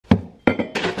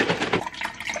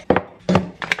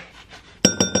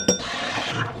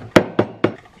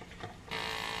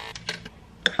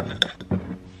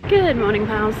Good morning,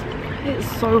 pals. It's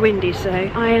so windy today.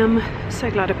 I am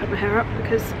so glad I put my hair up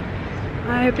because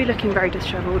I would be looking very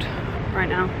disheveled right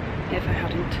now if I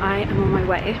hadn't. I am on my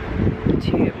way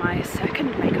to my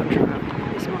second makeup trial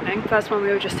this morning. First one we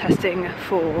were just testing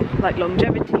for like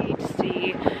longevity to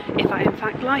see if I in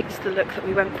fact liked the look that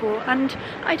we went for, and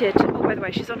I did. Oh, by the way,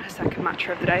 she's on her second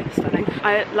matcha of the day. Stunning.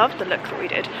 I loved the look that we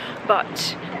did,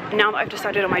 but now that I've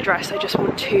decided on my dress, I just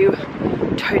want to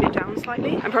tone it down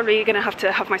slightly. I'm probably gonna have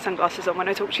to have my sunglasses on when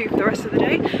I talk to you for the rest of the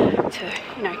day to,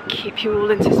 you know, keep you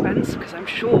all in suspense, because I'm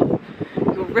sure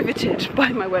you're riveted by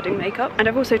my wedding makeup. And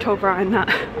I've also told Brian that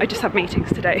I just have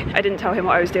meetings today. I didn't tell him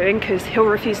what I was doing because he'll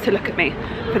refuse to look at me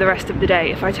for the rest of the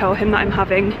day if I tell him that I'm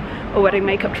having a wedding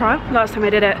makeup trial. Last time I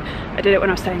did it when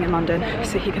I was staying in London,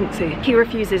 so he couldn't see. He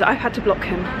refuses. I've had to block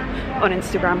him on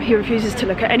Instagram. He refuses to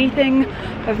look at anything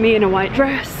of me in a white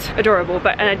dress. Adorable,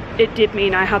 but it did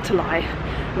mean I had to lie.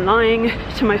 I'm lying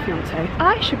to my fiance.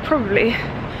 I should probably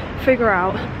figure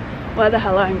out where the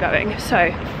hell I'm going. So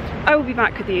I will be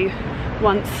back with you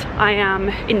once I am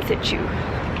in situ.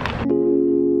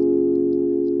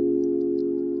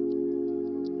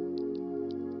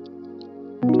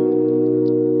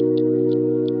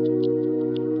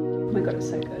 Oh my god, it's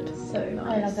so good. So nice.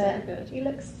 I love it. So good. You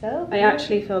look so good. I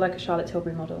actually feel like a Charlotte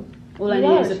Tilbury model. All I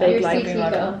need is a big like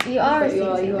model. You are a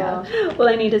CT girl. All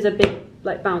I need is a big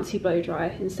like bouncy blow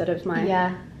dry instead of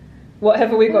my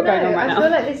whatever we've got going on right now. I feel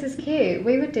like this is cute.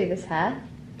 We would do this hair.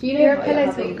 Do you know you're a pillow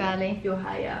talk girly? Your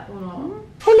hair, yeah, or not?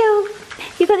 Hello.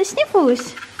 You got the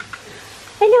sniffles.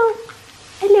 Hello.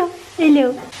 Hello.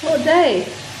 Hello. What a day.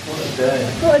 What a day.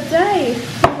 What a day.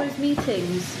 All those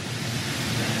meetings.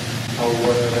 Oh,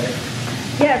 what are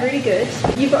they? Yeah, really good.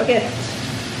 You've got a gift.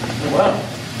 Oh, wow.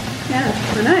 Yeah,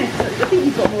 I know. I think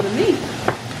you've got more than me.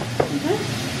 Okay.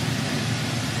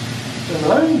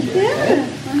 Yeah,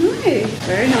 I know.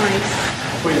 Very nice.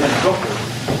 I thought you meant chocolate.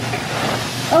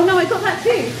 Oh no, I got that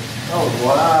too. Oh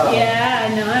wow. Yeah, I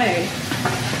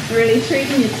know. Really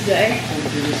treating you today.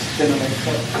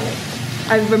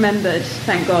 I remembered,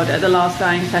 thank God, at the last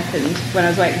dying second when I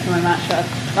was waiting for my matcha,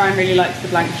 Ryan really likes the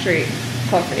Blank Street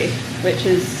coffee, which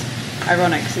is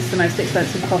ironic because it's the most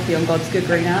expensive coffee on God's good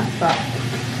green earth, but...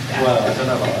 Well, I don't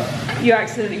know about that. You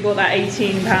accidentally bought that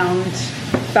 £18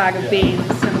 bag of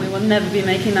beans, and we will never be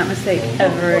making that mistake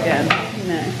ever again.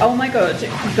 No. Oh my god,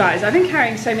 guys, I've been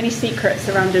carrying so many secrets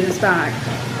around in this bag.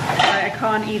 I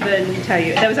can't even tell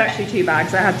you. There was actually 2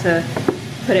 bags. I had to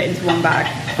put it into one bag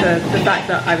for the fact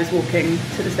that I was walking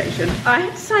to the station. I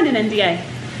had to sign an NDA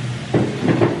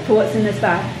for what's in this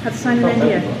bag. I had to sign an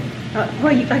NDA. Well,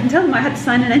 I can tell them I had to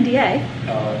sign an NDA.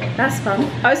 Oh, okay. That's fun.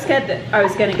 I was scared that I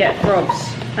was going to get robbed,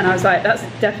 and I was like, that's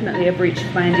definitely a breach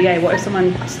of my NDA. What if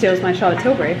someone steals my Charlotte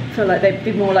Tilbury? I feel like they'd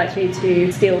be more likely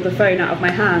to steal the phone out of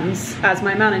my hands. As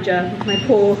my manager, my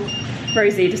poor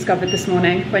Rosie, discovered this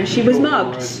morning when she was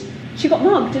mugged. She got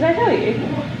mugged, did I tell you?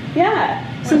 Yeah.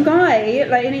 Some guy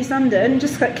like in East London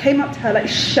just like came up to her, like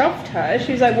shoved her.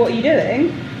 She was like, what are you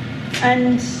doing?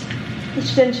 And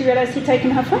then she realised he'd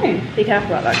taken her phone. Be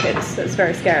careful about that, kids. That's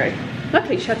very scary.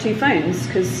 Luckily she had 2 phones,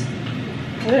 because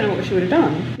I don't know what she would have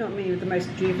done. Not me with the most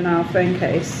juvenile phone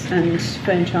case and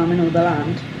phone charm in all the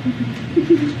land.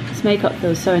 This makeup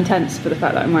feels so intense for the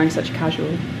fact that I'm wearing such a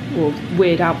casual or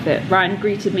weird outfit. Ryan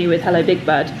greeted me with "Hello Big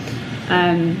Bird."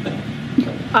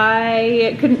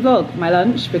 I couldn't vlog my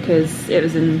lunch because it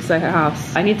was in Soho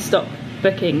House. I need to stop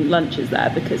booking lunches there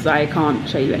because I can't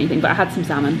show you anything, but I had some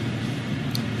salmon.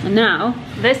 And now,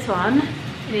 this one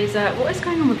is, what is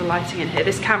going on with the lighting in here?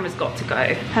 This camera's got to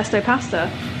go. Pesto pasta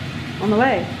on the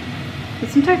way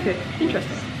with some tofu.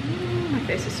 Interesting. My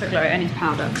face is so glowy. I need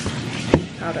powder.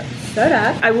 Powder.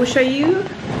 Soda. I will show you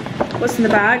what's in the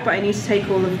bag, but I need to take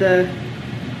all of the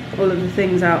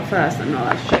things out first. I'm not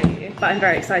allowed to show you, but I'm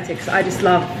very excited because I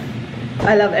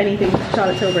love anything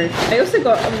Charlotte Tilbury. I also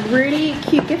got a really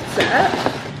cute gift set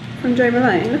from Jo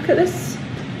Malone. Look at this.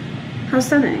 How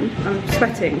stunning. I'm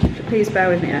sweating. Please bear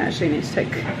with me. I actually need to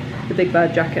take the Big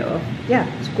Bird jacket off. Yeah,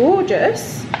 it's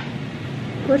gorgeous.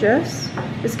 Gorgeous.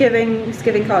 It's giving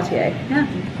Cartier. Yeah,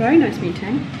 very nice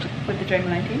meeting with the Jo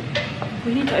Malone team.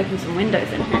 We need to open some windows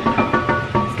in here.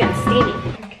 It's getting steamy.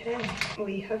 Okay,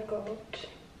 we have got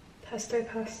pesto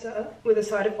pasta with a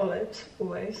side of olives,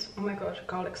 always. Oh my god,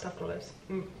 garlic stuffed olives.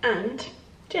 And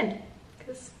gin,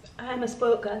 because I am a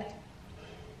spoiled girl.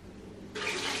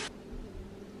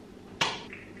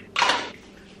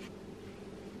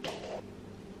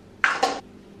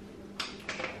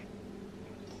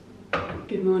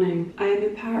 Good morning. I am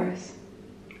in Paris.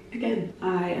 again.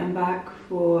 I am back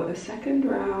for a second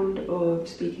round of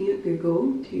speaking at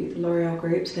Google to the L'Oreal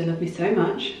groups. They love me so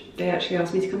much. They actually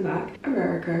asked me to come back. A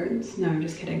rare occurrence. No, I'm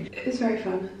just kidding. It was very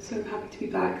fun, so I'm happy to be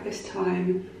back this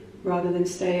time. Rather than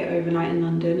stay overnight in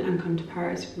London and come to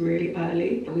Paris really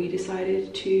early, we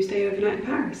decided to stay overnight in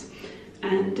Paris.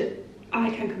 And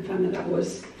I can confirm that that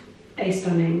was a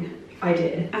stunning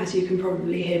idea. As you can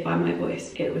probably hear by my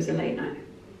voice, it was a late night.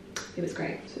 It was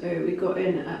great. So we got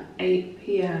in at 8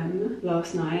 p.m.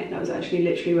 last night. That was actually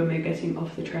literally when we were getting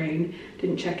off the train.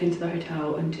 Didn't check into the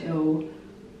hotel until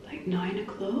like 9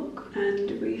 o'clock.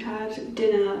 And we had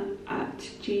dinner at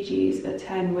Gigi's at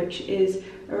 10, which is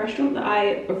a restaurant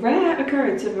that a rare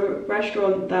occurrence of a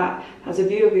restaurant that has a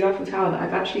view of the Eiffel Tower that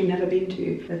I've actually never been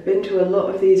to. I've been to a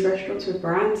lot of these restaurants with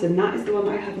brands, and that is the one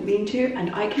that I haven't been to,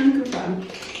 and I can confirm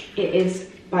it is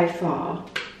by far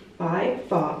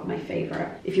my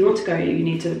favourite. If you want to go, you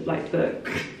need to like book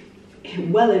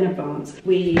well in advance.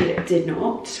 We did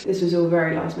not. This was all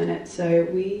very last minute, so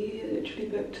we literally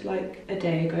booked like a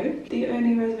day ago. The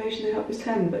only reservation they had was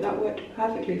 10, but that worked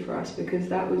perfectly for us because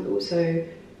that was also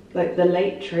like the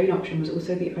late train option was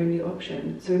also the only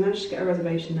option. So we managed to get a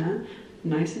reservation there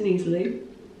nice and easily.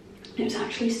 It was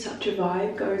actually such a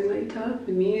vibe going later.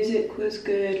 The music was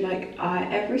good. Like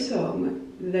every song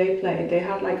they played, they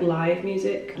had like live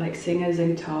music, like singers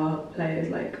and guitar players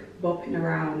like bopping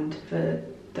around for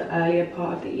the earlier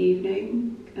part of the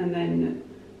evening, and then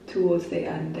towards the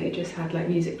end they just had like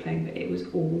music playing, but it was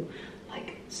all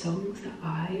like songs that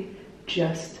I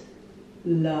just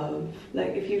love.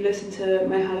 Like if you listen to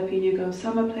my Jalapeno Girl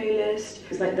Summer playlist,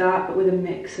 it's like that but with a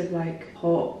mix of like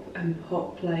pop and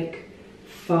pop like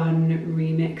fun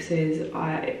remixes.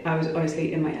 I was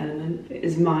honestly in my element. It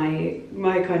is my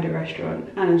kind of restaurant,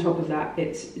 and on top of that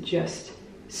it's just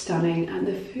stunning and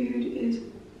the food is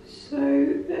so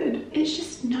good. It's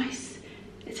just nice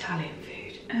Italian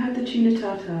food. I had the tuna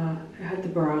tartare, I had the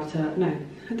burrata, no,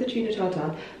 I had the tuna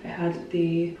tartare, I had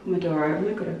the pomodoro. Oh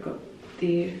my god, I've got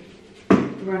the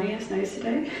runniest nose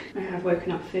today. I have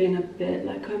woken up feeling a bit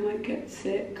like I might get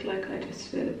sick, like I just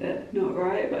feel a bit not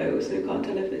right, but I also can't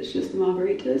tell if it's just the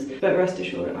margaritas. But rest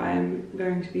assured, I am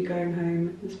going to be going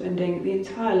home and spending the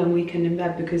entire long weekend in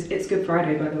bed because it's Good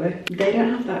Friday, by the way. They don't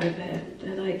have that over here.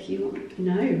 They're like,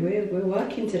 we're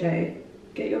working today.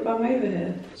 Get your bum over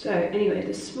here. So anyway,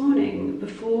 this morning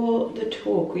before the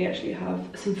talk, we actually have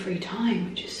some free time,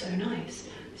 which is so nice.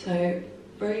 So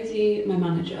Rosie, my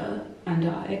manager, and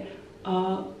I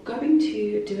are going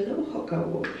to do a little hot girl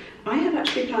walk. I have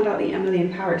actually planned out the Emily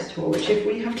in Paris tour, which if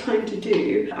we have time to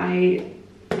do, I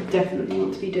definitely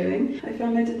want to be doing. I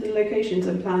downloaded the locations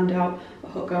and planned out a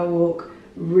hot girl walk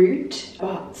route,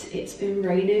 but it's been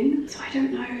raining, so I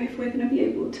don't know if we're going to be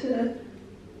able to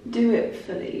do it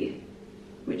fully,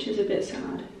 which is a bit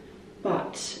sad.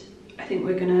 But I think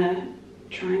we're going to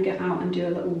try and get out and do a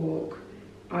little walk.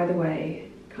 Either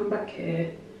way, come back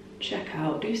here, check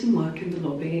out, do some work in the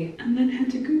lobby, and then head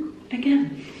to Google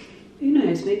again. Who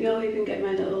knows, maybe I'll even get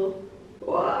my little,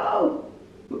 whoa,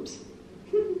 whoops.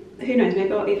 Who knows,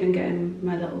 maybe I'll even get in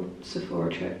my little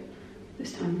Sephora trip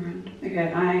this time around.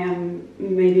 Okay, I am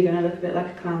maybe gonna look a bit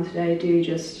like a clown today. Do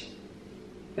just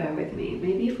bear with me.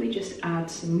 Maybe if we just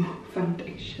add some more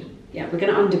foundation. Yeah, we're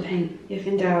gonna underpaint. If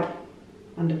in doubt,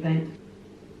 underpaint.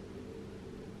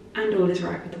 And all is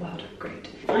right with the world. Great.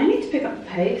 I need to pick up the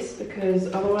pace because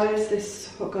otherwise this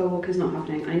hot girl walk is not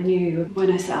happening. I knew when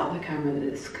I set up the camera that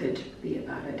this could be a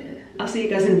bad idea. I'll see you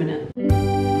guys in a minute.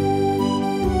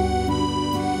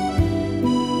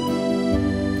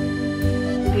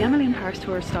 The Emily in Paris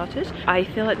tour has started. I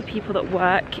feel like the people that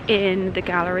work in the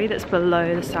gallery that's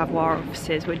below the Savoir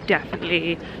offices were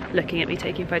definitely looking at me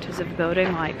taking photos of the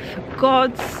building, like, for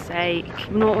God's sake,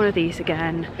 not one of these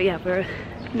again. But yeah, we're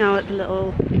now at the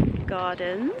little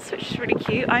gardens, which is really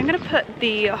cute. I'm gonna put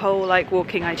the whole like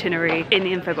walking itinerary in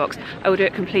the info box. I will do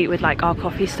it complete with like our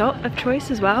coffee stop of choice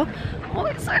as well. Oh,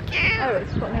 it's so cute. Oh,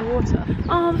 it's got no water.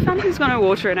 Oh, the fountain's got no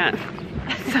water in it.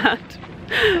 Sad.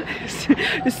 It's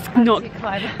not,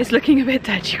 it's looking a bit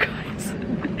dead, you guys.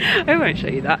 I won't show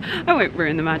you that. I won't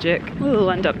ruin the magic. We'll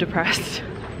end up depressed.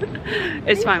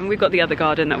 It's fine, we've got the other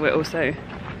garden that we're also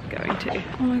going to.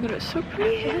 Oh my god, it's so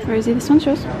pretty here. Rosie, this one's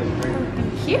yours.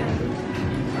 Thank you.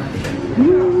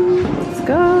 Let's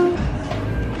go.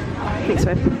 Thanks,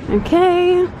 babe.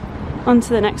 Okay, on to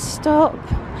the next stop.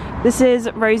 This is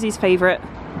Rosie's favourite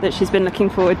that she's been looking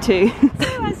forward to.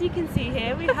 So as you can see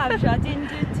here, we have Jardin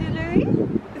Du Luxembourg.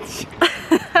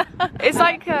 It's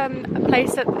like a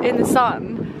place in the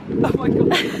sun. Oh my god.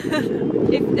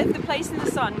 if the place in the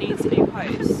sun needs a new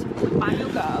host, I'm your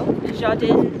girl.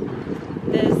 Jardin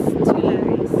Du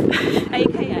Luxembourg,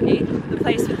 aka Tilbury, the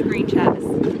place with the green chairs.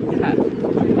 Yeah.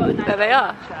 We've got a nice There they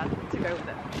are. chair to go with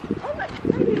it. Oh look,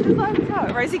 maybe it's like the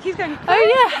tower. Rosie keeps going,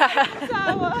 Oh yeah!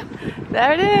 tower.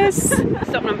 There it is!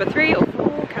 Stop number 3 or 4,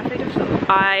 Café de Flore.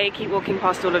 I keep walking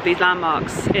past all of these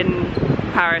landmarks in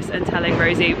Paris and telling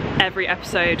Rosie every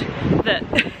episode that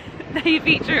they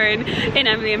feature in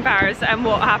Emily in Paris and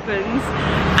what happens,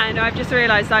 and I've just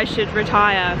realised I should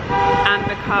retire and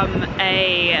become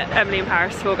a Emily in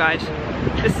Paris tour guide.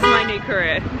 This is my new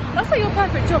career. That's like your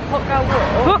perfect job, hot girl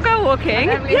walk. Hot girl walking?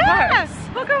 Emily in Yes! Paris.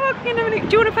 Hot girl walking in Emily. Do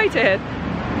you want a photo here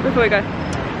before we go?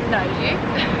 No, you?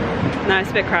 No,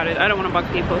 it's a bit crowded. I don't want to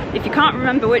bug people. If you can't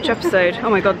remember which episode, oh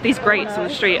my god, these grates on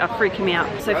the street are freaking me out.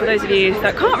 So for those of you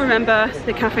that can't remember,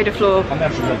 the Café de Flore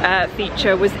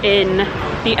feature was in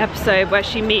the episode where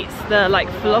she meets the like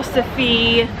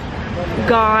philosophy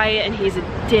guy, and he's a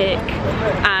dick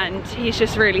and he's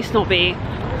just really snobby,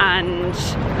 and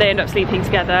they end up sleeping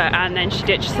together, and then she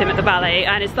ditches him at the ballet,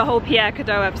 and it's the whole Pierre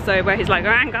Cadeau episode where he's like,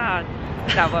 oh my god,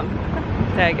 that one.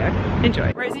 There you go,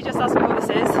 enjoy. Rosie just asked me what this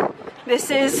is. This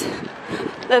is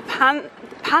the Panthéon?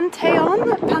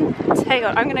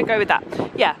 Panthéon, I'm gonna go with that.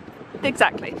 Yeah,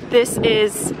 exactly. This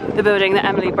is the building that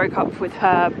Emily broke up with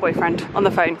her boyfriend on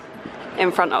the phone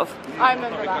in front of. I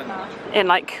remember that now. In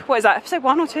like, what is that, episode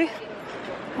 1 or 2? I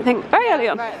think very early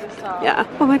on. Right at the start. Yeah,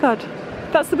 oh my god,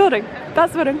 that's the building.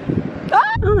 That's the building.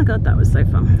 Ah! Oh my god, that was so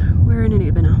fun. We're in an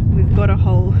Uber now. We've got a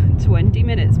whole 20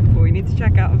 minutes before we need to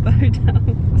check out of the hotel.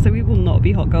 So we will not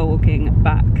be hot girl walking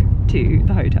back to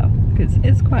the hotel because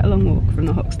it's quite a long walk from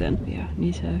the Hoxton. Yeah, I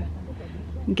need to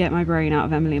get my brain out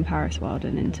of Emily in Paris world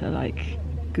and into like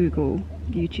Google,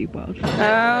 YouTube world.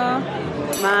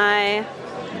 Oh my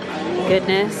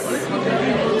goodness.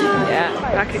 Yeah,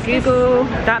 back at Google.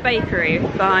 That bakery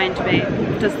behind me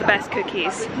does the best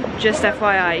cookies. Just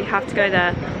FYI, you have to go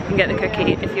there and get the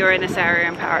cookie if you're in this area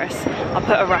in Paris. I'll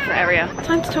put a rough area.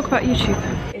 Time to talk about YouTube.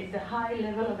 It's the high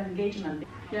level of engagement.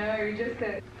 Yeah, we just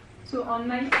did. So on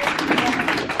my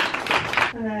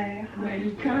Hello.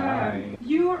 welcome.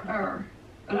 You are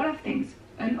a lot of things.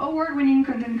 An award-winning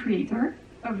content creator,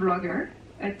 a vlogger,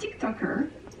 a TikToker,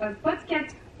 a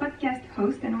podcast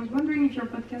host, and I was wondering if your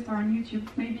podcasts are on YouTube.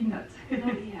 Maybe not.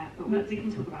 Not yet, but we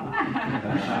can talk about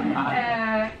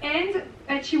that. And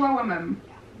a Chihuahua mom,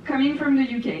 coming from the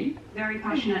UK. Very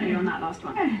passionately on that last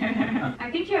one.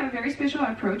 I think you have a very special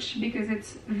approach because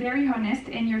it's very honest,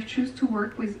 and you choose to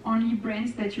work with only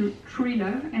brands that you truly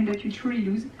love and that you truly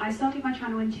lose. I started my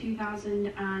channel in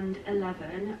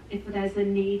 2011. If there's a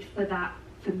need for that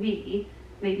for me,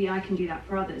 maybe I can do that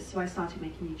for others. So I started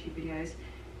making YouTube videos.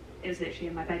 It was literally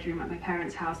in my bedroom at my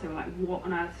parents' house. They were like, what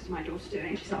on earth is my daughter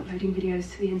doing? She's uploading videos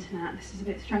to the internet. This is a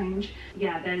bit strange.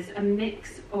 Yeah, there's a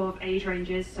mix of age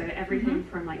ranges. So everything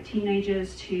from like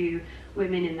teenagers to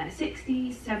women in their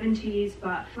 60s, 70s.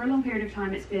 But for a long period of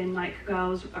time, it's been like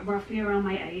girls roughly around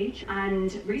my age.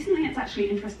 And recently it's actually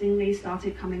interestingly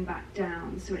started coming back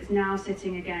down. So it's now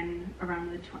sitting again around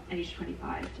the age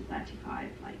 25 to 35.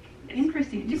 Like,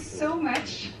 Interesting. Thank you so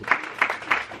much.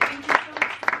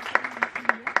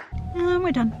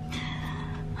 We're done.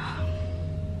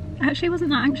 I actually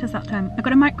wasn't that anxious that time. I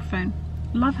got a microphone.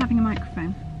 Love having a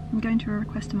microphone. I'm going to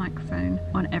request a microphone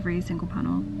on every single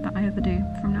panel that I ever do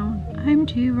from now on. Home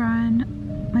to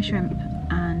Ryan, my shrimp,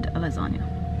 and a lasagna.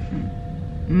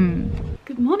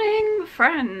 Good morning,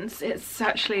 friends. It's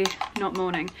actually not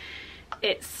morning.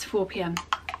 It's 4 p.m.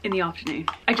 in the afternoon.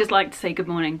 I just like to say good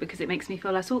morning because it makes me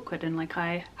feel less awkward and like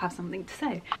I have something to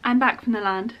say. I'm back from the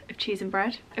land of cheese and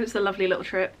bread. It was a lovely little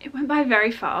trip. It went by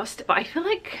very fast, but I feel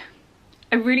like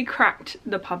I really cracked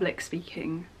the public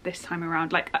speaking this time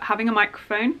around. Like, having a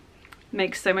microphone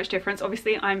makes so much difference.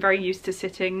 Obviously, I'm very used to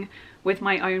sitting with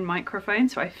my own microphone,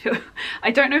 so I feel,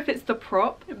 I don't know if it's the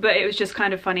prop, but it was just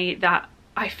kind of funny that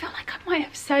I feel like I might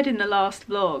have said in the last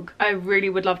vlog, I really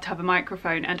would love to have a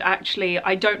microphone, and actually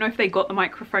I don't know if they got the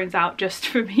microphones out just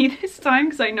for me this time,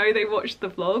 because I know they watched the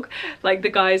vlog. Like, the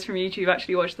guys from YouTube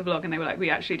actually watched the vlog and they were like, we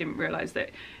actually didn't realise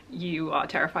that you are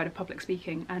terrified of public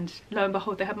speaking, and lo and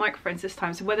behold they had microphones this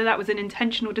time. So whether that was an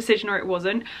intentional decision or it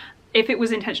wasn't, if it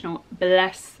was intentional,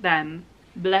 bless them,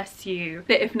 bless you.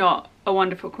 But if not, a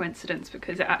wonderful coincidence,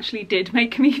 because it actually did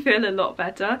make me feel a lot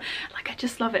better. Like, I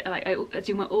just love it. Like, I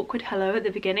do my awkward hello at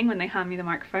the beginning when they hand me the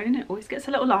microphone. It always gets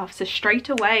a little laugh. So straight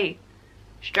away,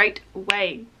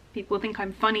 people think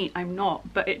I'm funny. I'm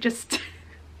not, but it just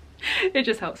it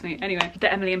just helps me. Anyway,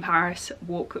 the Emily in Paris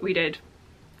walk that we did,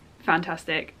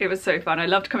 fantastic. It was so fun. I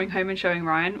loved coming home and showing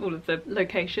Ryan all of the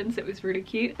locations. It was really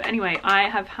cute. But anyway, I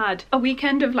have had a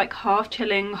weekend of like half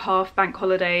chilling, half bank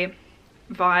holiday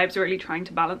vibes, really trying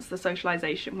to balance the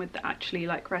socialization with the actually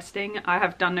like resting. I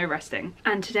have done no resting.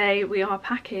 And today we are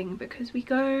packing because we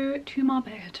go to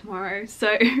Marbella tomorrow.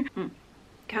 So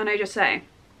can I just say,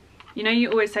 you know, you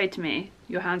always say to me,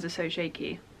 your hands are so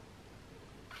shaky.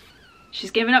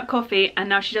 She's given up coffee and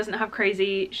now she doesn't have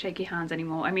crazy shaky hands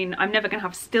anymore. I mean, I'm never gonna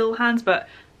have still hands, but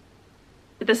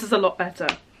this is a lot better.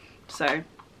 So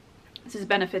this is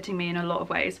benefiting me in a lot of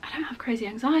ways. I don't have crazy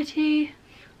anxiety.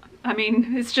 I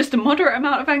mean, it's just a moderate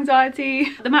amount of anxiety.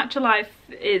 The matcha life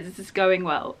is going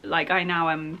well. Like, I now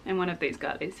am in one of these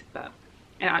girlies, but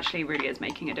it actually really is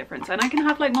making a difference. And I can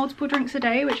have like multiple drinks a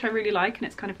day, which I really like, and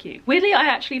it's kind of cute. Weirdly, I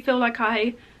actually feel like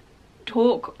I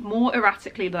talk more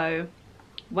erratically though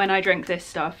when I drink this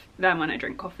stuff than when I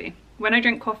drink coffee. When I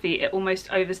drink coffee, it almost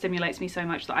overstimulates me so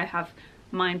much that I have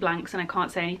mind blanks and I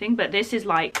can't say anything. But this is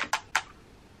like,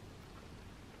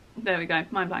 there we go,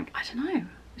 mind blank. I don't know,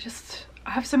 it's just,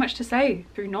 I have so much to say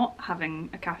through not having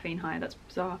a caffeine high. That's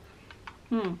bizarre.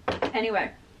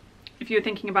 Anyway, if you're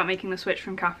thinking about making the switch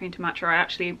from caffeine to matcha, I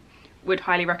actually would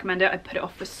highly recommend it. I put it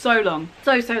off for so long,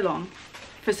 so long,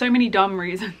 for so many dumb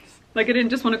reasons. Like, I didn't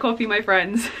just want to coffee my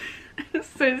friends. It's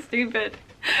so stupid,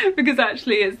 because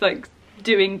actually it's like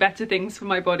doing better things for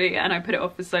my body, and I put it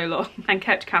off for so long and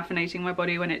kept caffeinating my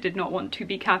body when it did not want to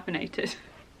be caffeinated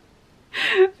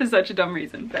for such a dumb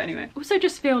reason. But anyway, also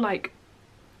just feel like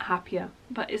happier.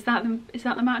 But is that the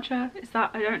matcha? Is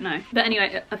that, I don't know. But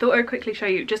anyway, I thought I would quickly show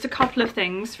you just a couple of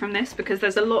things from this, because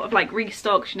there's a lot of like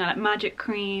restocks, you know, like magic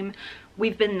cream.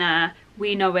 We've been there,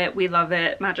 we know it, we love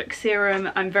it. Magic serum,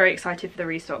 I'm very excited for the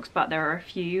restocks, but there are a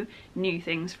few new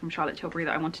things from Charlotte Tilbury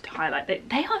that I wanted to highlight.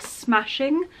 They are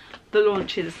smashing the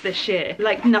launches this year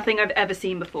like nothing I've ever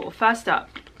seen before. First up,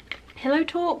 Pillow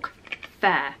Talk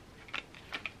Fair.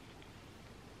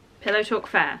 Pillow Talk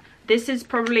Fair. This is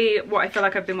probably what I feel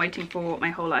like I've been waiting for my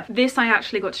whole life. This I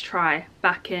actually got to try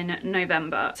back in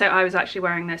November. So I was actually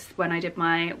wearing this when I did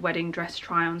my wedding dress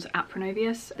try-ons at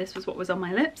Pronovius. This was what was on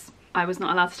my lips. I was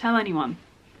not allowed to tell anyone.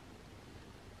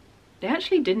 They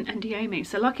actually didn't NDA me,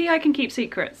 so lucky I can keep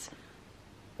secrets.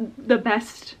 The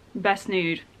best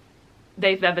nude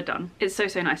they've ever done. It's so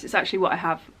nice. It's actually what I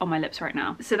have on my lips right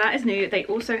now. So that is new. They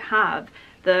also have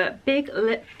the Big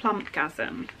Lip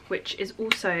Plumpgasm, which is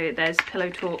also, there's Pillow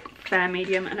Talk Fair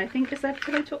Medium, and I think, is there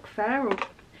Pillow Talk Fair, or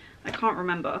I can't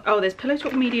remember. Oh, there's Pillow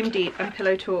Talk Medium Deep and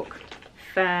Pillow Talk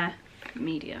Fair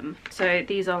Medium. So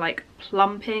these are like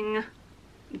plumping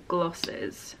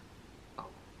glosses. Oh.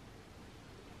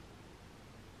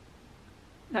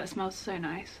 That smells so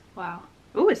nice. Wow.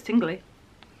 Oh, it's tingly.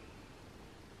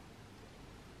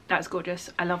 That's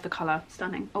gorgeous. I love the colour.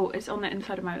 Stunning. Oh, it's on the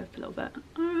inside of my lip a little bit.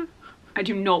 I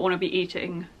do not want to be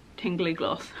eating tingly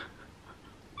gloss.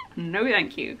 No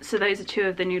thank you. So those are two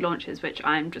of the new launches, which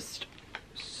I'm just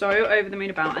so over the moon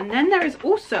about. And then there is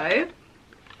also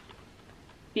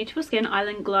Beautiful Skin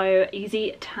Island Glow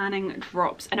Easy Tanning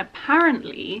Drops. And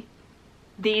apparently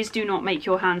these do not make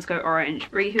your hands go orange.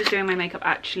 Ree, who's doing my makeup,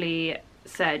 actually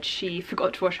said she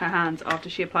forgot to wash her hands after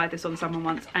she applied this on someone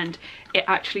once, and it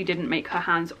actually didn't make her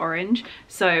hands orange.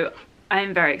 So I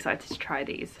am very excited to try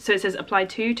these. So it says apply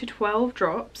 2 to 12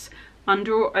 drops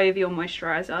under or over your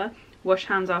moisturizer. Wash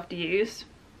hands after use.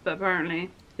 But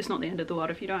apparently it's not the end of the world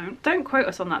if you don't. Don't quote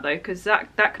us on that though, because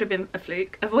that could have been a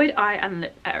fluke. Avoid eye and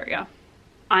lip area.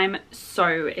 I'm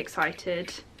so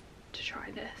excited to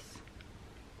try this.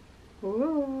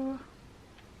 Ooh.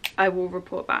 I will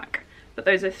report back. But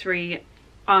those are 3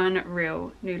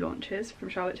 unreal new launches from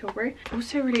Charlotte Tilbury.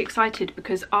 Also really excited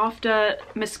because after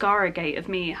mascara gate of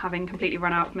me having completely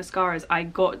run out of mascaras, I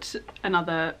got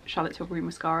another Charlotte Tilbury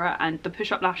mascara, and the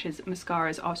Push Up Lashes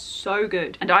mascaras are so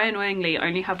good. And I annoyingly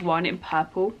only have one in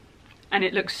purple, and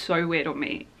it looks so weird on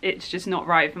me. It's just not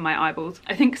right for my eyeballs.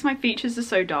 I think because my features are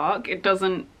so dark, it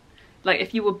doesn't, like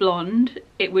if you were blonde,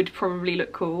 it would probably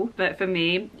look cool. But for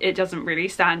me, it doesn't really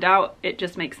stand out. It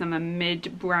just makes them a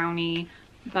mid browny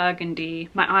burgundy.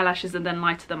 My eyelashes are then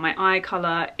lighter than my eye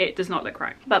colour. It does not look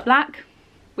right. But black,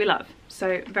 we love.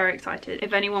 So very excited.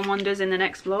 If anyone wonders in the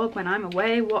next vlog when I'm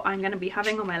away what I'm going to be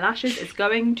having on my lashes, it's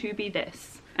going to be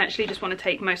this. I actually just want to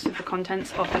take most of the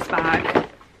contents of this bag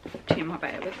to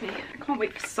Marbella with me. I can't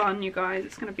wait for sun, you guys.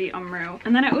 It's going to be unreal.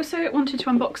 And then I also wanted to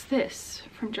unbox this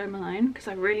from Jo Malone because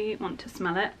I really want to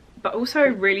smell it. But also I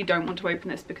really don't want to open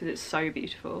this because it's so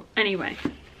beautiful. Anyway,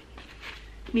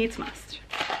 needs must.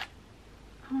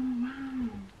 Oh wow,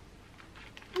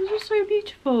 this is so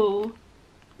beautiful.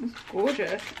 It's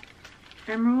gorgeous.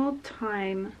 Emerald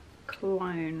Thyme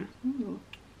Cologne. Ooh.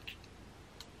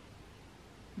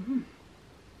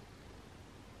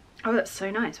 Oh, that's so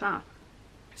nice. Wow,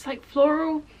 it's like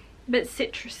floral but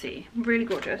citrusy. Really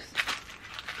gorgeous.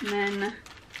 And then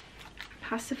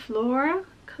Passiflora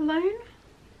cologne.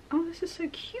 Oh, this is so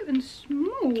cute and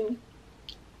small.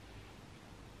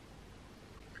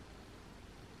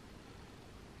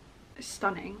 It's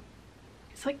stunning.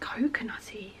 It's like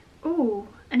coconutty. Oh,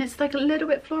 and it's like a little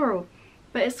bit floral,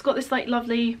 but it's got this like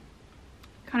lovely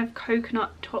kind of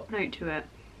coconut top note to it.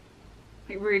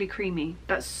 Like really creamy.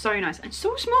 That's so nice and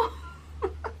so small.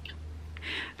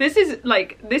 This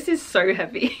is so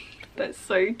heavy. That's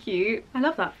so cute. I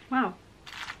love that. Wow.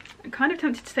 I'm kind of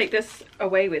tempted to take this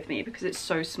away with me because it's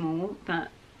so small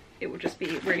that it will just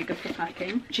be really good for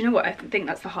packing. Do you know what? I think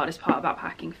that's the hardest part about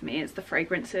packing for me. It's the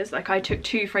fragrances. Like I took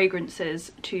 2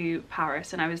 fragrances to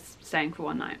Paris and I was staying for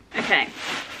one night. Okay,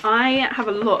 I have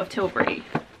a lot of Tilbury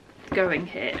going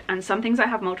here and some things I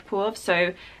have multiple of.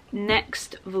 So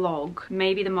next vlog,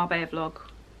 maybe the Marbella vlog,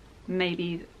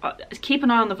 maybe keep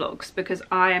an eye on the vlogs because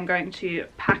I am going to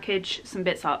package some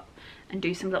bits up and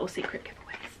do some little secret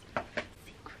giveaways.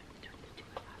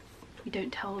 We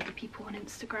don't tell the people on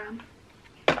Instagram.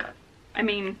 I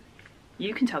mean,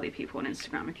 you can tell the people on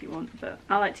Instagram if you want, but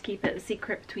I like to keep it a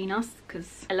secret between us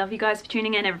because I love you guys for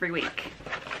tuning in every week.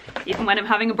 Even when I'm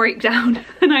having a breakdown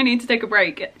and I need to take a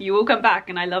break, you all come back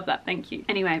and I love that. Thank you.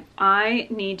 Anyway, I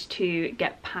need to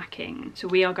get packing. So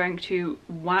we are going to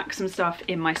whack some stuff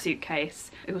in my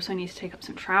suitcase. I also need to take up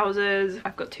some trousers.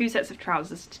 I've got 2 sets of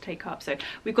trousers to take up. So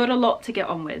we've got a lot to get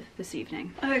on with this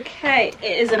evening. Okay,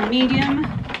 it is a medium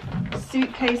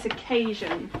suitcase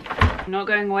occasion. I'm not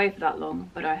going away for that long,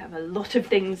 but I have a lot of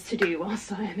things to do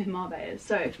whilst I am in Marbella.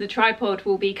 So the tripod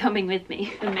will be coming with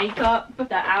me. The makeup,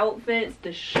 the outfits,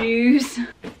 the shoes.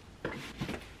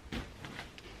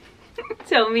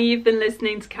 Tell me you've been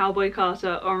listening to Cowboy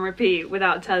Carter on repeat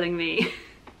without telling me.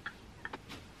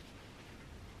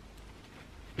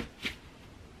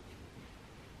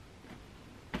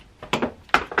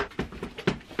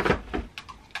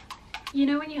 You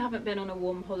know when you haven't been on a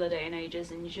warm holiday in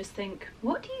ages and you just think,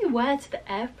 what do you wear to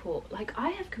the airport? Like, I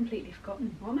have completely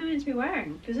forgotten. What am I meant to be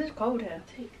wearing? Because it's cold here.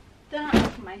 Take that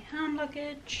for my hand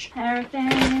luggage, hair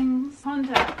things,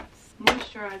 contacts,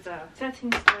 moisturizer,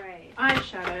 setting spray,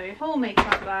 eyeshadow, whole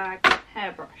makeup bag,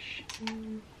 hairbrush.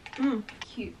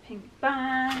 Cute pink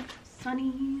bag,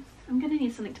 sunnies. I'm gonna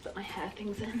need something to put my hair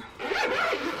things in.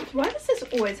 Why does this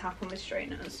always happen with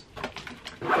straighteners?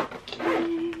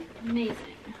 Okay, amazing.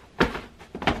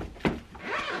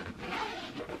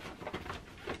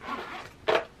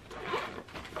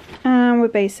 And we're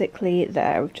basically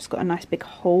there. We've just got a nice big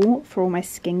haul for all my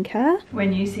skincare.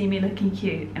 When you see me looking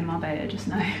cute in Marbella, just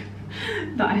know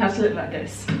that I have to look like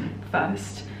this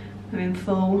first. I'm in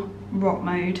full rock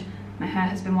mode. My hair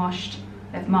has been washed,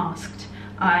 they've masked.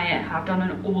 I have done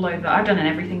an all over, I've done an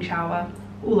everything shower,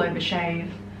 all over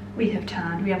shave. We have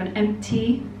tanned. We have an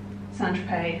empty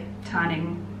Saint-Tropez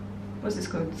tanning, what's this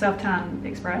called? Self-Tan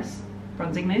Express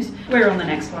bronzing mousse. We're on the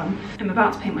next one. I'm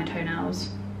about to paint my toenails.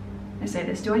 I say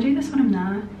this, do I do this when I'm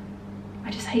there?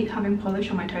 I just hate having polish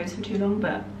on my toes for too long,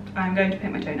 but I'm going to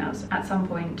paint my toenails at some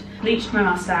point. Bleached my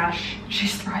mustache,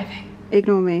 she's thriving.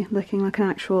 Ignore me looking like an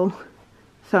actual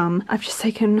thumb. I've just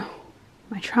taken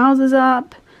my trousers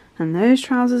up and those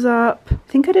trousers up. I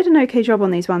think I did an okay job on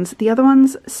these ones. The other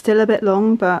one's still a bit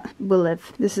long, but we'll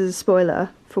live. This is a spoiler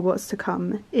for what's to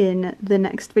come in the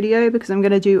next video because I'm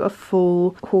going to do a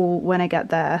full haul when I get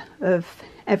there of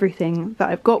everything that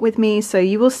I've got with me, so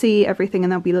you will see everything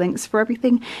and there'll be links for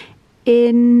everything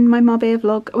in my Marbella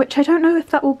vlog, which I don't know if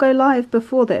that will go live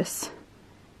before this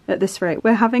at this rate.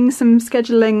 We're having some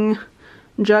scheduling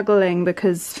juggling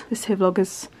because this here vlog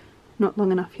is not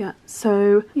long enough yet.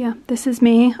 So yeah, this is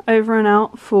me over and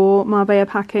out for Marbella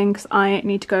packing because I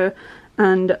need to go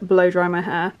and blow dry my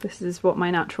hair. This is what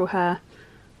my natural hair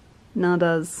now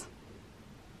does.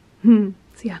 So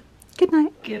yeah. Good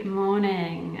night. Good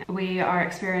morning. We are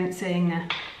experiencing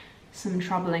some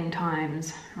troubling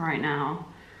times right now.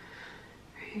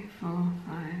 3, 4,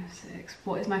 5, 6.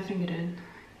 What is my finger doing?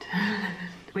 10, 11.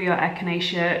 We are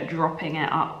echinacea dropping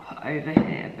it up over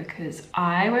here because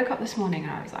I woke up this morning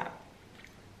and I was like,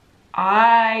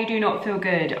 I do not feel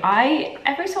good.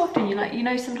 Every so often you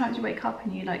know sometimes you wake up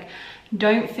and you like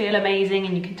don't feel amazing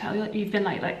and you can tell you've been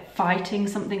like fighting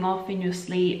something off in your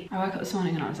sleep. I woke up this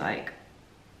morning and I was like,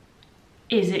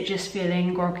 is it just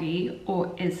feeling groggy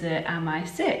or am I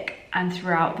sick? And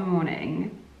throughout the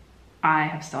morning, I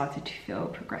have started to feel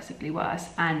progressively worse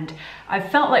and I've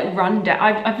felt like run down.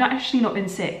 I've actually not been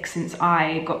sick since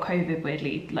I got COVID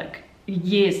weirdly, like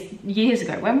years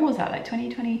ago. When was that? Like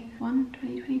 2021,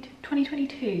 2022,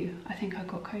 2022, I think I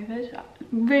got COVID.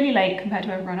 Really late compared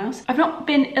to everyone else. I've not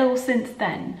been ill since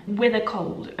then with a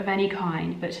cold of any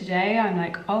kind, but today I'm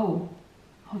like, oh,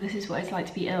 Oh, this is what it's like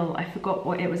to be ill. I forgot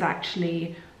what it was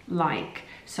actually like.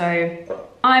 So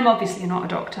I'm obviously not a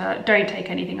doctor, don't take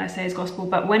anything I say as gospel,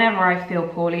 but whenever I feel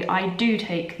poorly, I do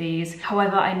take these.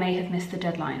 However, I may have missed the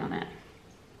deadline on it.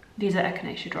 These are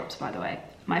echinacea drops, by the way.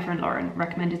 My friend Lauren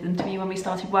recommended them to me when we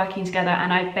started working together,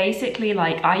 and I basically,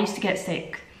 like, I used to get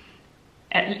sick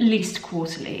at least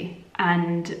quarterly,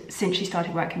 and since she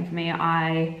started working for me,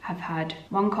 I have had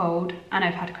one cold and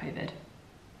I've had COVID,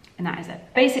 and that is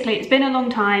it. Basically, it's been a long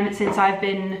time since I've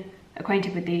been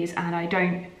acquainted with these, and I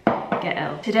don't get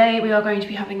ill. Today we are going to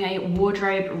be having a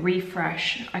wardrobe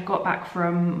refresh. I got back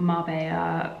from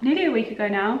Marbella nearly a week ago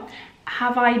now.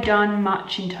 Have I done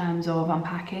much in terms of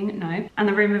unpacking? No. And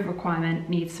the room of requirement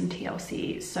needs some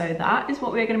TLC. So that is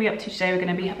what we're going to be up to today. We're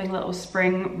going to be having a little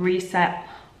spring reset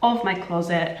of my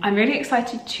closet. I'm really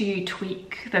excited to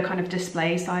tweak the kind of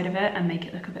display side of it and make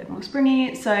it look a bit more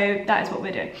springy. So that is what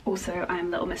we're doing. Also,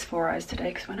 I'm Little Miss Four Eyes today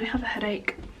because when I have a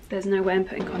headache, there's no way I'm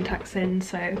putting contacts in,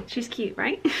 so she's cute,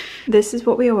 right? This is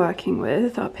what we are working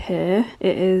with up here.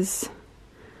 It is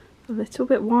a little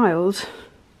bit wild.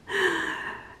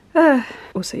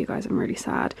 Also, you guys, I'm really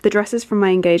sad. The dresses from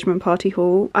my engagement party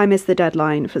haul, I missed the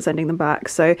deadline for sending them back.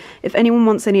 So if anyone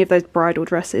wants any of those bridal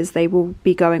dresses, they will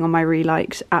be going on my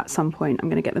reliked at some point. I'm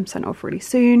going to get them sent off really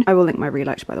soon. I will link my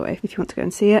reliked, by the way, if you want to go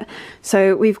and see it.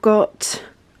 So we've got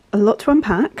a lot to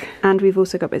unpack, and we've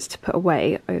also got bits to put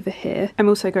away over here. I'm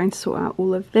also going to sort out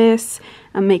all of this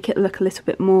and make it look a little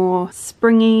bit more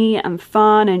springy and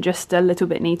fun and just a little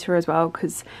bit neater as well,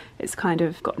 because it's kind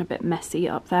of gotten a bit messy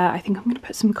up there. I think I'm going to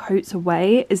put some coats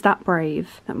away. Is that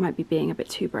brave? That might be being a bit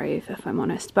too brave, if I'm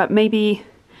honest, but maybe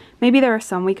there are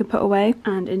some we could put away.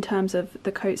 And in terms of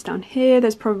the coats down here,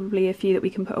 there's probably a few that we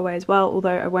can put away as well,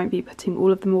 although I won't be putting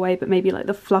all of them away, but maybe like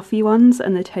the fluffy ones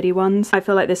and the teddy ones. I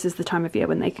feel like this is the time of year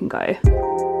when they can go.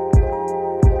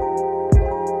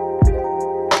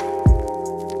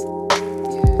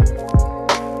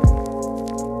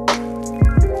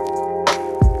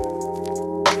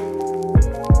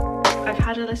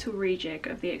 Little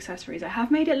rejig of the accessories. I have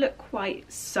made it look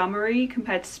quite summery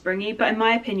compared to springy, but in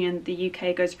my opinion the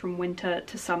UK goes from winter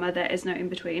to summer. There is no in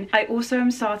between. I also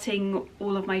am starting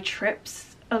all of my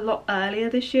trips a lot earlier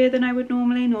this year than I would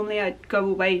normally. Normally I'd go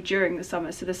away during the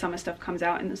summer, so the summer stuff comes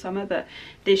out in the summer, but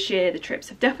this year the trips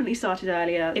have definitely started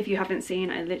earlier. If you haven't seen,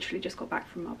 I literally just got back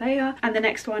from Marbella, and the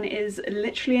next one is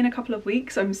literally in a couple of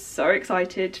weeks. I'm so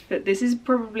excited, but this is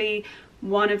probably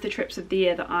one of the trips of the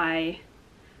year that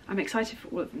I'm excited for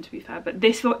all of them, to be fair, but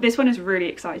this one is really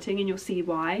exciting and you'll see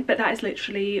why. But that is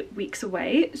literally weeks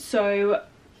away, so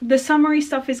the summery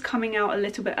stuff is coming out a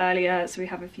little bit earlier, so we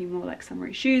have a few more like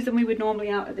summery shoes than we would normally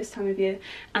out at this time of year,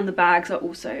 and the bags are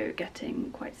also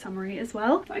getting quite summery as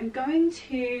well. So I'm going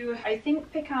to, I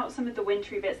think, pick out some of the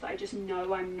wintry bits that I just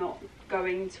know I'm not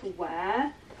going to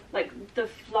wear. Like the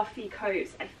fluffy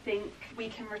coats, I think we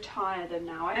can retire them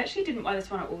now. I actually didn't wear this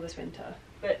one all this winter,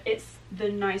 but it's the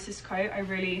nicest coat. I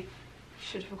really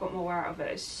should have got more wear out of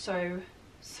it. It's so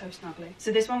snuggly.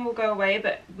 So this one will go away,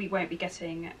 but we won't be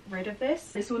getting rid of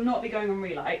this. This will not be going on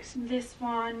relikes. This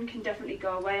one can definitely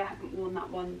go away. I haven't worn that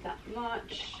one that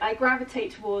much. I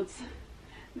gravitate towards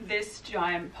this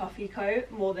giant puffy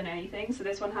coat more than anything, so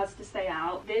this one has to stay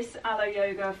out. This Aloe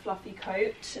Yoga fluffy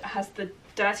coat has the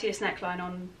dirtiest neckline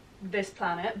on this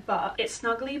planet, but it's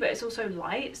snuggly, but it's also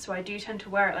light, so I do tend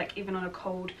to wear it like even on a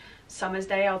cold summer's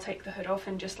day. I'll take the hood off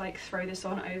and just like throw this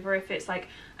on over if it's like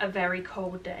a very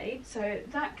cold day, so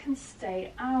that can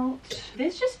stay out.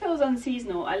 This just feels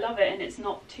unseasonal. I love it and it's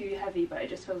not too heavy, but it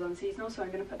just feels unseasonal, so I'm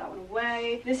going to put that one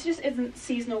away. This just isn't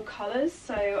seasonal colours,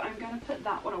 so I'm going to put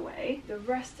that one away. The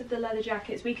rest of the leather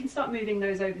jackets, we can start moving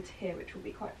those over to here, which will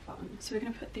be quite fun. So we're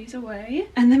going to put these away.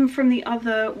 And then from the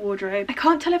other wardrobe, I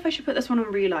can't tell if I should put this one on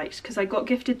reliked because I got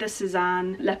gifted the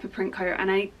Suzanne leopard print coat and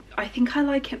I think I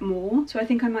like it more, so I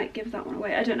think I might give that one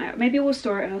away. I don't know, maybe we'll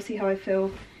store it and I'll see how I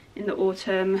feel in the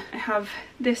autumn. I have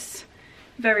this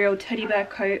very old teddy bear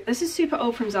coat. This is super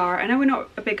old from Zara. I know we're not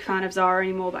a big fan of Zara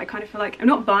anymore, but I kind of feel like I'm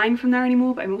not buying from there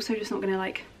anymore, but I'm also just not gonna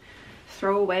like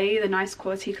throw away the nice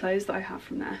quality clothes that I have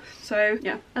from there. So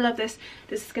yeah, I love this.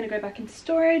 This is gonna go back into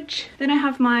storage. Then I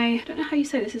have my, I don't know how you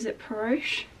say this, is it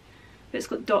Peroche? But it's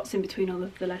got dots in between all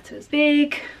of the letters.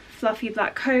 Big fluffy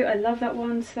black coat, I love that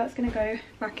one, so that's gonna go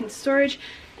back into storage.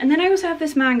 And then I also have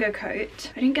this mango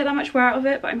coat. I didn't get that much wear out of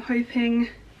it, but I'm hoping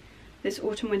this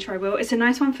autumn winter I will. It's a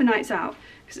nice one for nights out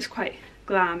because it's quite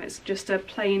glam. It's just a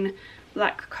plain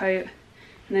black coat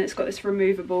and then it's got this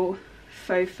removable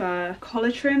faux fur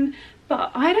collar trim,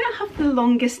 but I don't have the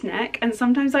longest neck and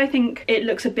sometimes I think it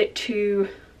looks a bit too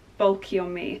bulky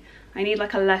on me. I need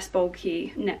like a less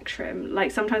bulky neck trim.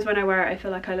 Like sometimes when I wear it I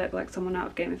feel like I look like someone out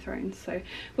of Game of Thrones, so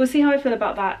we'll see how I feel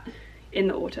about that in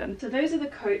the autumn. So those are the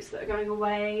coats that are going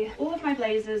away. All of my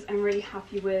blazers I'm really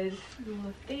happy with. All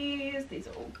of these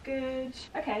are all good.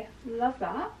 Okay, love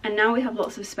that. And now we have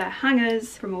lots of spare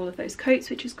hangers from all of those coats,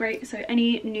 which is great. So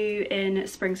any new in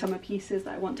spring summer pieces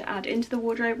that I want to add into the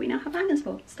wardrobe, we now have hangers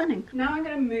for. Stunning. Now I'm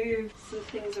going to move some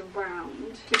things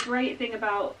around. The great thing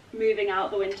about moving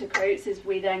out the winter coats is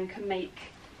we then can make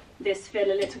this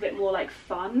feel a little bit more like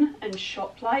fun and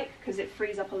shop-like, because it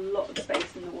frees up a lot of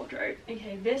space in the wardrobe.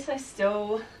 Okay, this I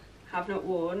still have not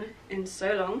worn in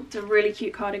so long. It's a really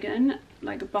cute cardigan,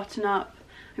 like a button-up.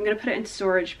 I'm going to put it into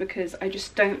storage because I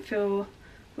just don't feel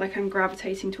like I'm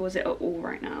gravitating towards it at all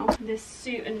right now. This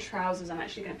suit and trousers I'm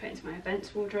actually going to put into my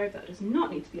events wardrobe. That does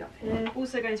not need to be up here.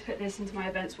 Also going to put this into my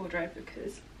events wardrobe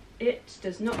because it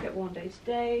does not get worn day to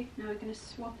day. Now we're going to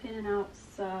swap in and out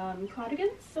some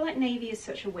cardigans. I feel like navy is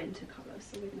such a winter colour,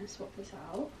 so we're going to swap this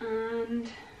out. And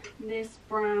this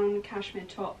brown cashmere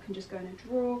top can just go in a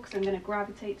drawer because I'm going to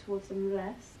gravitate towards them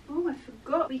less. Oh, I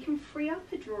forgot we can free up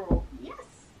a drawer. Yes!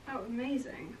 Oh,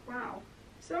 amazing. Wow.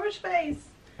 So much space.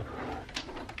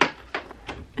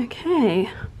 Okay.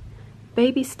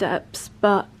 Baby steps,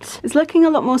 but it's looking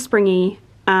a lot more springy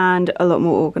and a lot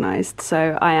more organised,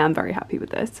 so I am very happy with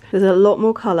this. There's a lot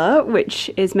more colour, which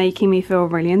is making me feel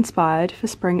really inspired for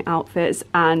spring outfits,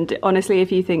 and honestly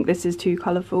if you think this is too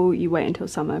colourful, you wait until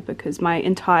summer because my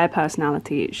entire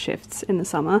personality shifts in the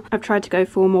summer. I've tried to go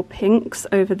for more pinks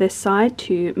over this side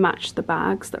to match the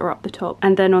bags that are up the top,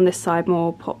 and then on this side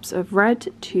more pops of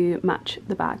red to match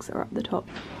the bags that are up the top.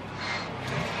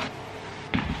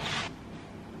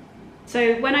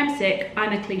 So when I'm sick,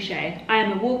 I'm a cliche. I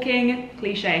am a walking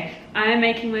cliche. I am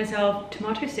making myself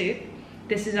tomato soup.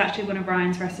 This is actually one of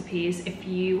Ryan's recipes. If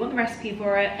you want the recipe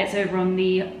for it, it's over on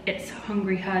the It's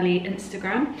Hungry Hurley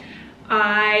Instagram.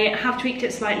 I have tweaked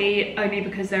it slightly only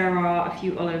because there are a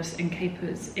few olives and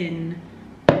capers in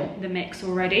the mix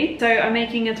already. So I'm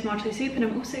making a tomato soup, and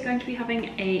I'm also going to be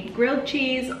having a grilled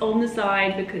cheese on the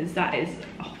side because that is,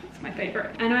 oh, that's my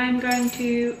favorite. And I'm going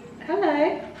to,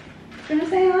 hello, do you want to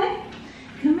say hi?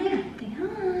 Come here, say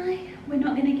hi. We're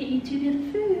not gonna get you too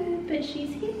good food, but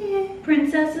she's here.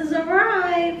 Princess has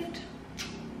arrived.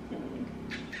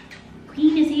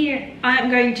 Queen is here.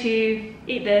 I'm going to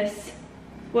eat this,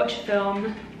 watch a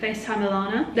film, FaceTime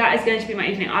Alana. That is going to be my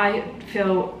evening. I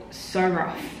feel so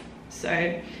rough,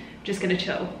 so just gonna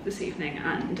chill this evening,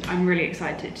 and I'm really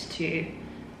excited to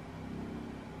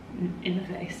in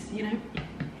the face, you know.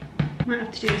 Might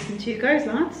have to do this in 2 goes,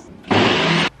 lads.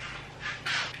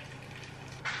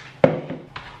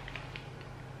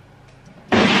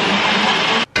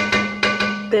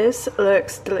 This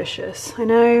looks delicious. I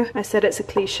know I said it's a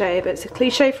cliche, but it's a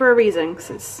cliche for a reason because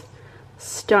it's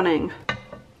stunning.